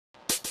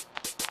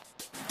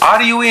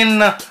Are you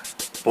in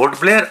Port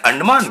Blair,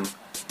 Andaman,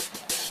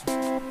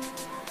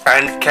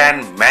 and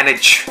can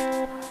manage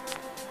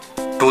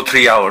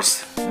 2-3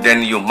 hours?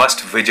 Then you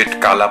must visit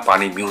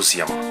Kalapani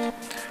Museum.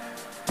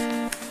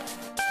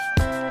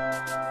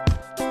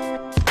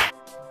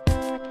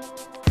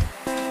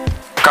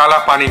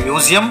 Kalapani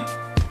Museum,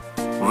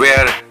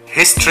 where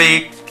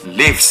history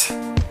lives.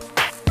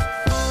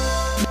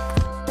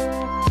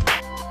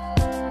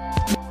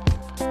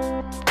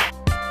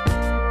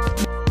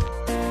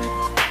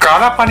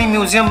 Kalapani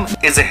Museum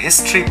is a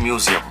history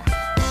museum,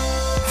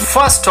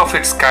 first of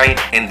its kind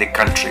in the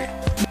country.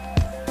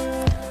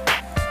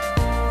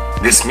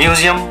 This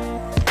museum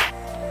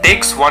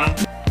takes one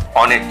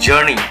on a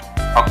journey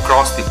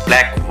across the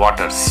black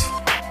waters.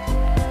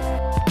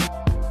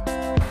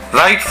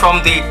 Right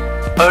from the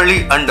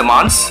early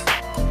Andamans,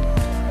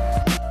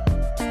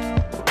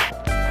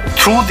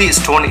 through the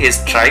Stone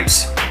Age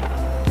tribes,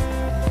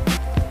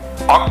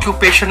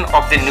 occupation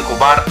of the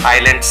Nicobar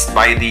Islands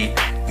by the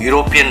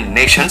European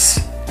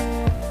nations,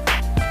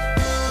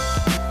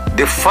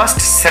 the first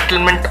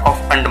settlement of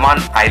Andaman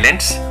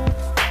Islands,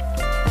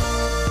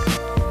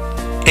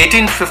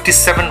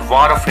 1857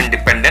 War of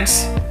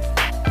Independence,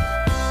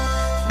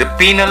 the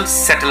penal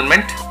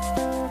settlement,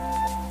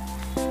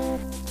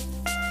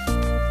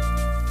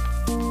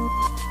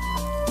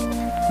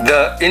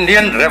 the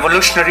Indian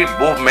Revolutionary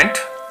Movement,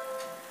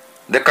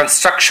 the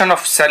construction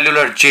of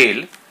cellular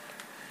jail,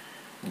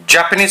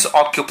 Japanese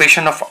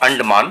occupation of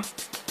Andaman,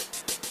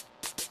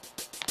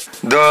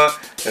 the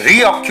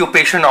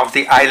reoccupation of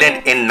the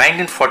island in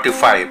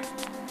 1945,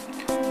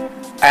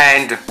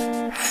 and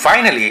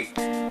finally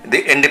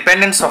the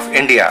independence of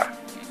India,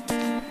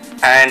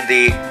 and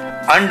the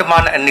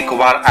Andaman and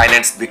Nicobar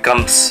Islands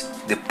becomes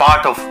the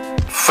part of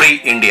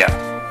free India.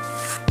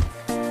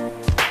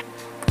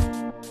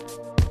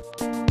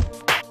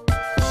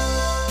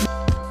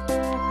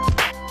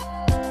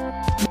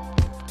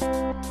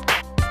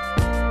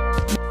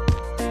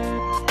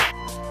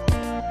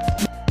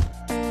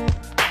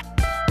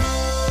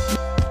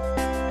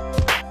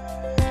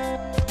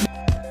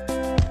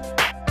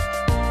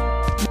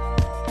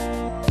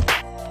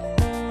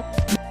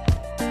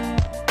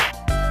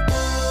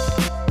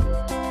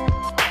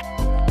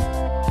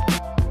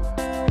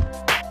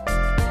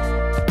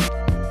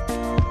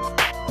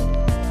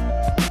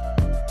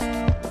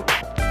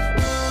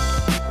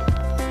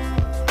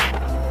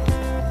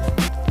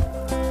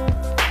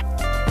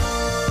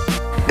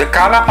 The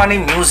Kalapani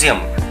Museum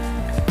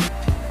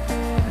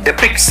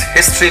depicts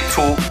history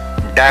through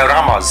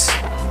dioramas,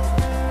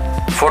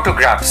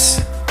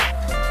 photographs,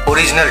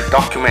 original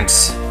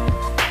documents,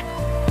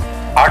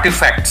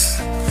 artifacts,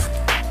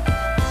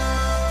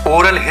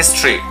 oral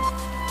history,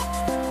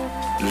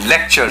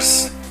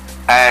 lectures,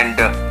 and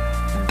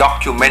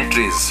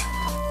documentaries.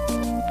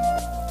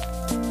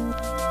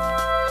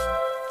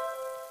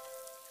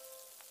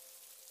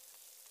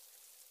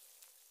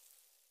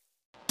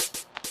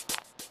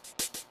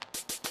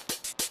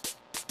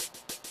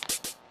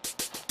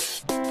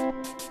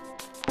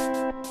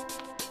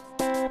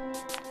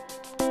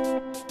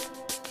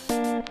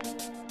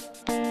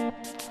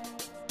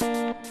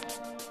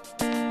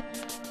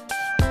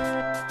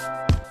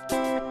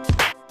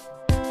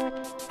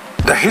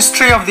 The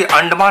history of the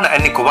Andaman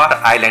and Nicobar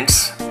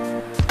Islands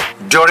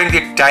during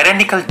the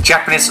tyrannical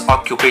Japanese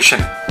occupation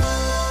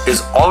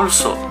is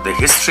also the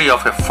history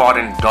of a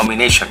foreign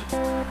domination.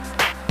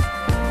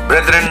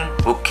 Brethren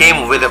who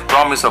came with a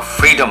promise of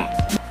freedom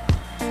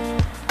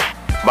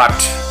but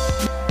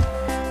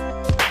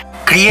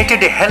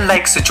created a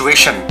hell-like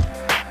situation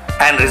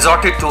and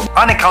resorted to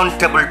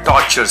unaccountable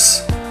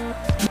tortures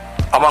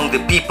among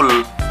the people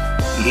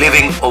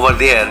living over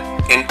there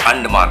in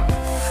Andaman.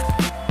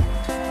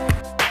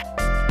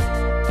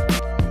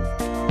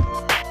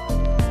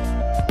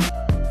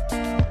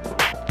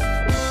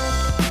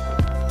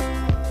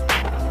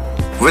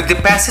 With the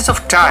passage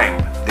of time,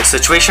 the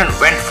situation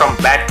went from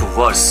bad to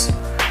worse.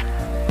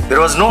 There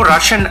was no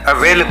ration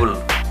available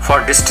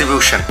for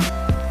distribution.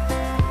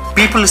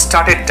 People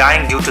started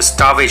dying due to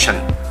starvation,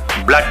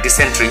 blood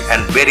dysentery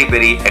and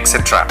beriberi,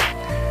 etc.,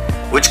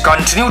 which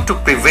continued to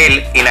prevail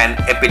in an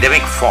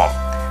epidemic form.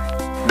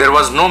 There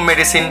was no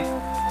medicine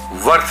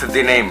worth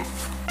the name.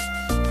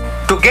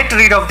 To get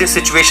rid of this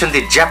situation,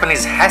 the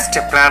Japanese hatched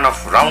a plan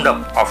of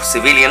roundup of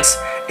civilians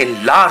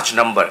in large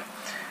number.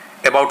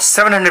 About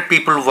 700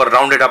 people were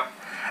rounded up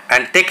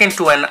and taken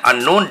to an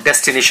unknown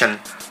destination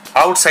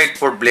outside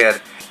Port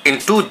Blair in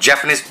 2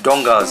 Japanese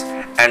dongas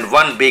and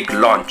 1 big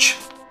launch.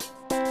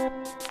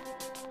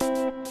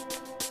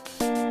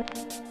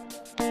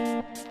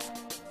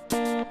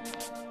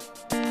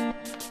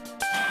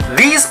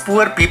 These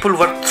poor people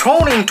were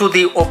thrown into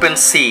the open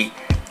sea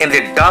in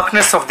the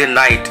darkness of the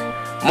night,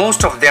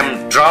 most of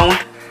them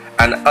drowned,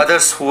 and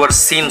others who were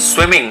seen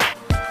swimming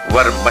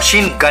were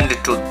machine gunned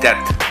to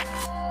death.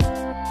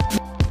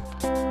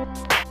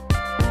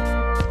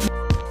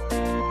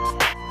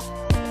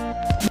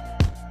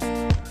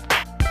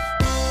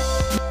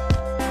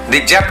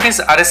 The Japanese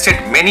arrested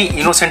many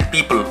innocent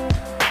people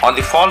on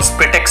the false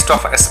pretext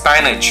of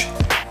espionage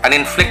and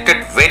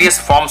inflicted various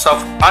forms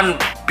of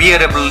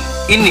unbearable,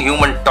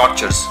 inhuman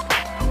tortures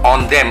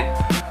on them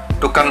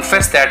to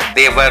confess that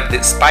they were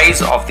the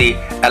spies of the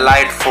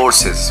Allied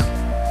forces.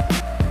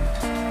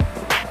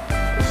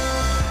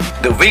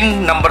 The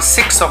wing number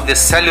 6 of the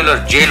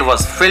cellular jail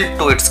was filled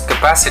to its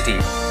capacity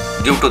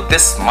due to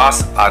this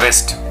mass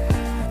arrest.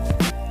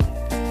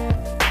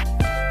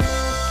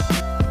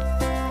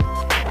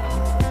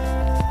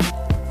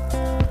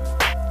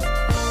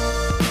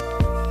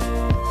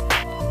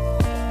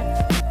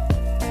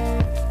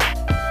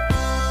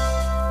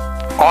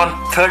 On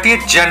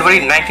 30th January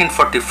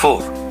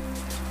 1944,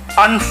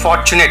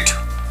 unfortunate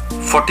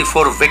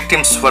 44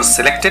 victims were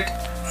selected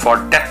for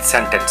death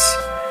sentence.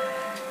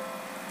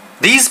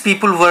 These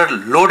people were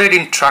loaded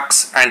in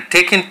trucks and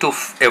taken to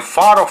a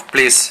far-off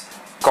place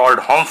called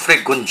Humphrey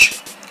Gunj,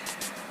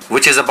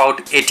 which is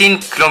about 18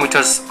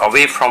 kilometers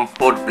away from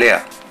Port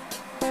Blair.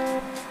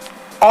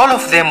 All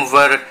of them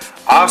were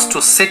asked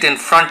to sit in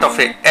front of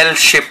a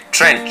L-shaped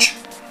trench.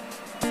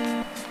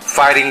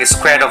 Firing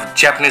squad of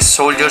Japanese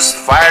soldiers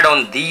fired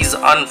on these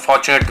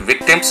unfortunate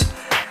victims,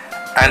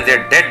 and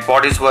their dead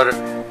bodies were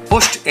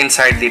pushed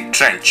inside the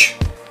trench.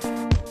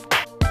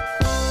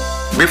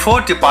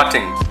 Before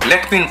departing,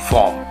 let me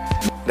inform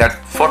that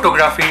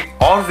photography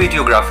or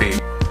videography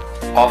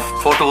of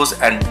photos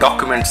and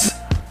documents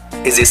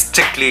is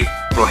strictly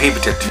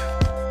prohibited.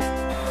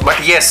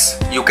 But yes,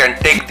 you can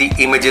take the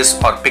images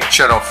or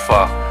picture of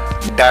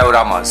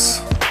dioramas.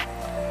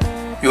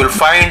 You will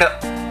find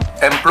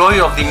employee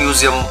of the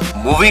museum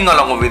moving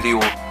along with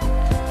you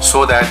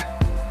so that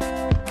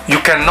you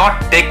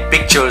cannot take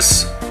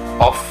pictures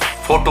of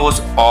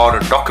photos or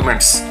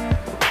documents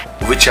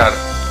which are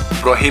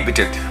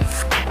prohibited.